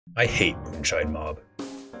I hate Moonshine Mob.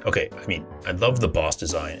 Okay, I mean, I love the boss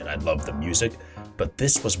design and I love the music, but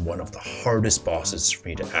this was one of the hardest bosses for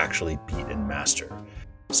me to actually beat and master.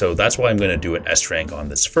 So that's why I'm going to do an S rank on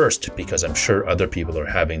this first, because I'm sure other people are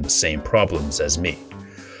having the same problems as me.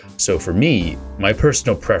 So for me, my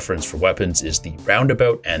personal preference for weapons is the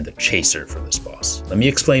roundabout and the chaser for this boss. Let me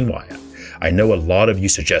explain why. I know a lot of you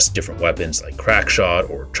suggest different weapons like crack shot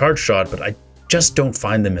or charge shot, but I just don't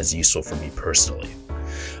find them as useful for me personally.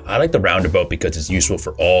 I like the roundabout because it's useful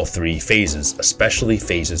for all three phases, especially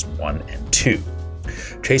phases 1 and 2.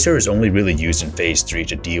 Chaser is only really used in phase 3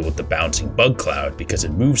 to deal with the bouncing bug cloud because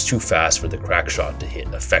it moves too fast for the crack shot to hit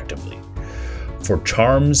effectively. For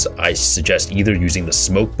charms, I suggest either using the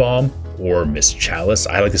smoke bomb or Miss Chalice.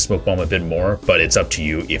 I like the smoke bomb a bit more, but it's up to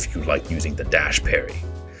you if you like using the dash parry.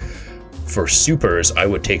 For supers, I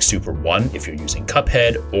would take Super 1 if you're using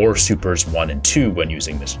Cuphead, or Supers 1 and 2 when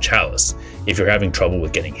using Miss Chalice. If you're having trouble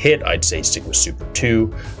with getting hit, I'd say stick with Super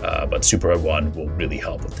 2, but Super 1 will really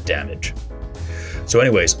help with the damage. So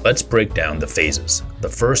anyways, let's break down the phases. The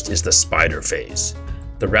first is the spider phase.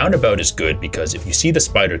 The roundabout is good because if you see the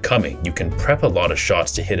spider coming, you can prep a lot of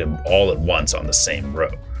shots to hit him all at once on the same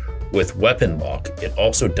row. With weapon lock, it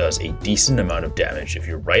also does a decent amount of damage if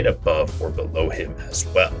you're right above or below him as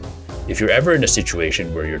well. If you're ever in a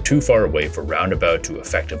situation where you're too far away for roundabout to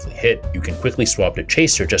effectively hit, you can quickly swap to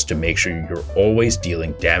chaser just to make sure you're always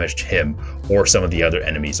dealing damage to him or some of the other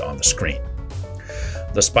enemies on the screen.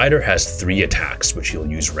 The spider has 3 attacks which he'll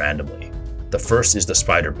use randomly. The first is the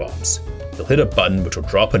spider bombs. You'll hit a button which will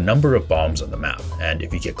drop a number of bombs on the map, and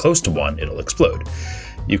if you get close to one, it'll explode.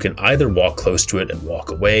 You can either walk close to it and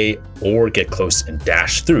walk away, or get close and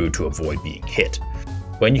dash through to avoid being hit.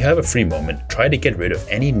 When you have a free moment, try to get rid of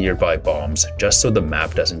any nearby bombs just so the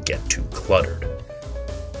map doesn't get too cluttered.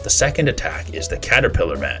 The second attack is the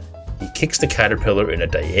Caterpillar Man. He kicks the caterpillar in a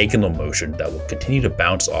diagonal motion that will continue to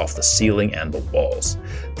bounce off the ceiling and the walls.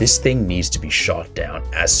 This thing needs to be shot down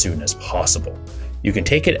as soon as possible. You can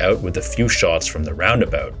take it out with a few shots from the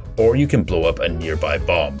roundabout, or you can blow up a nearby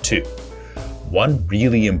bomb too. One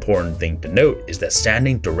really important thing to note is that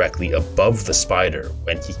standing directly above the spider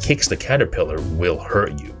when he kicks the caterpillar will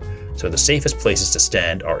hurt you. So the safest places to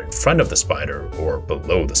stand are in front of the spider or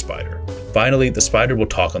below the spider. Finally, the spider will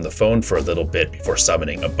talk on the phone for a little bit before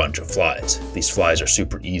summoning a bunch of flies. These flies are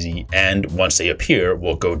super easy, and once they appear,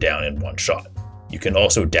 will go down in one shot. You can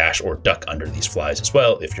also dash or duck under these flies as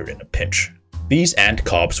well if you're in a pinch. These ant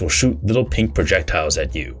cops will shoot little pink projectiles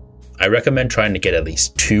at you. I recommend trying to get at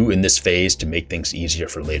least 2 in this phase to make things easier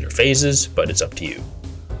for later phases, but it's up to you.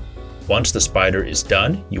 Once the spider is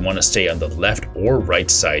done, you want to stay on the left or right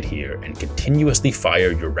side here and continuously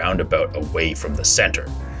fire your roundabout away from the center.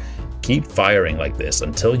 Keep firing like this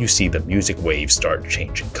until you see the music waves start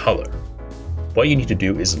changing color. What you need to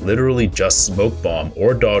do is literally just smoke bomb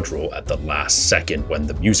or dodge roll at the last second when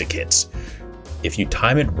the music hits. If you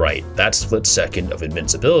time it right, that split second of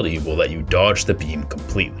invincibility will let you dodge the beam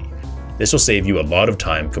completely. This will save you a lot of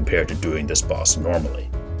time compared to doing this boss normally.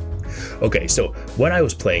 Okay, so when I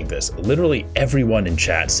was playing this, literally everyone in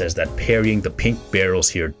chat says that parrying the pink barrels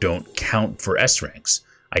here don't count for S ranks.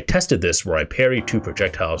 I tested this where I parried 2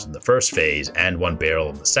 projectiles in the first phase and 1 barrel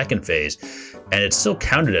in the second phase, and it still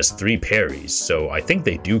counted as 3 parries, so I think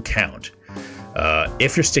they do count.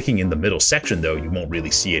 If you're sticking in the middle section though, you won't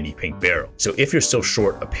really see any pink barrel. So if you're still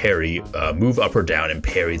short a parry, move up or down and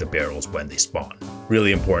parry the barrels when they spawn.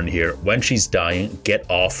 Really important here, when she's dying, get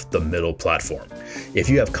off the middle platform. If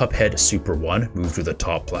you have Cuphead Super 1, move to the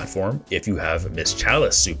top platform. If you have Miss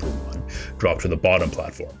Chalice Super 1, drop to the bottom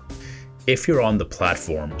platform. If you're on the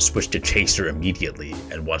platform, switch to Chaser immediately,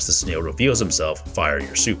 and once the snail reveals himself, fire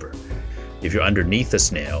your super. If you're underneath the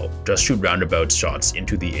snail, just shoot roundabout shots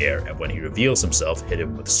into the air, and when he reveals himself, hit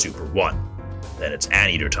him with Super 1. Then it's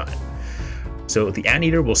Anteater time. So the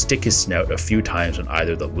Anteater will stick his snout a few times on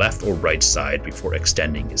either the left or right side before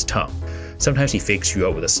extending his tongue. Sometimes he fakes you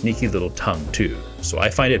out with a sneaky little tongue too, so I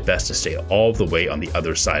find it best to stay all the way on the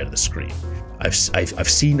other side of the screen. I've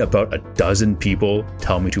seen about a dozen people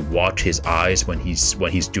tell me to watch his eyes when he's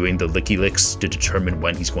doing the licky licks to determine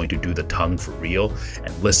when he's going to do the tongue for real.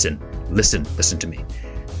 And listen to me.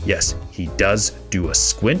 Yes, he does do a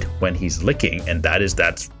squint when he's licking, and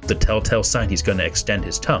that's the telltale sign he's going to extend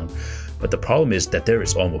his tongue. But the problem is that there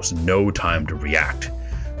is almost no time to react.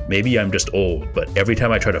 Maybe I'm just old, but every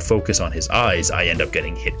time I try to focus on his eyes, I end up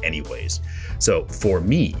getting hit anyways. So for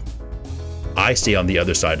me, I stay on the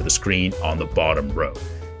other side of the screen on the bottom row.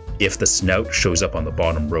 If the snout shows up on the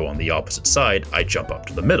bottom row on the opposite side, I jump up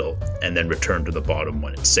to the middle and then return to the bottom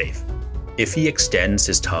when it's safe. If he extends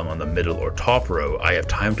his tongue on the middle or top row, I have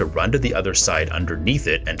time to run to the other side underneath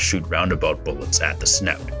it and shoot roundabout bullets at the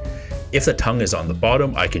snout. If the tongue is on the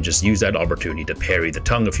bottom, I can just use that opportunity to parry the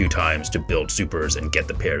tongue a few times to build supers and get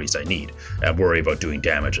the parries I need, and worry about doing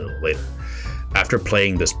damage a little later. After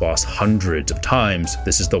playing this boss hundreds of times,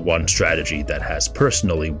 this is the one strategy that has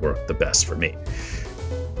personally worked the best for me.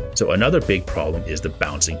 So another big problem is the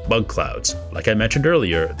bouncing bug clouds. Like I mentioned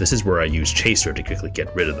earlier, this is where I use Chaser to quickly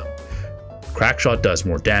get rid of them. Crackshot does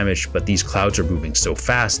more damage, but these clouds are moving so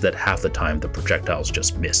fast that half the time the projectiles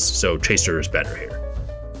just miss, so Chaser is better here.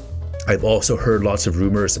 I've also heard lots of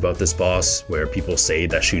rumors about this boss where people say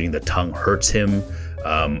that shooting the tongue hurts him.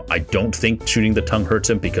 I don't think shooting the tongue hurts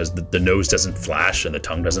him because the nose doesn't flash and the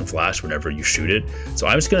tongue doesn't flash whenever you shoot it. So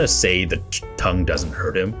I'm just going to say the tongue doesn't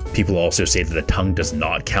hurt him. People also say that the tongue does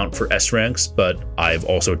not count for S ranks, but I've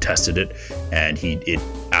also tested it and it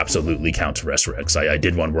absolutely counts for S ranks. I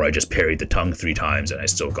did one where I just parried the tongue 3 times and I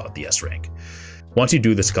still got the S rank. Once you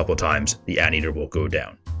do this a couple of times, the anteater will go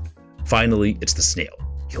down. Finally, it's the snail.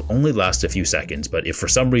 He'll only last a few seconds, but if for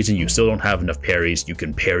some reason you still don't have enough parries, you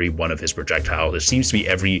can parry one of his projectiles. It seems to be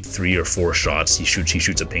every 3 or 4 shots he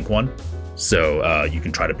shoots a pink one, so you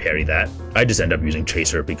can try to parry that. I just end up using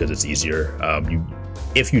Chaser because it's easier.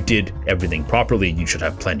 If you did everything properly, you should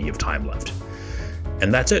have plenty of time left.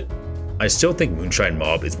 And that's it. I still think Moonshine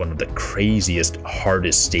Mob is one of the craziest,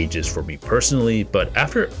 hardest stages for me personally, but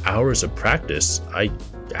after hours of practice, I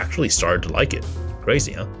actually started to like it.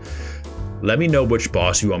 Crazy, huh? Let me know which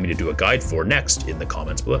boss you want me to do a guide for next in the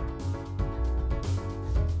comments below.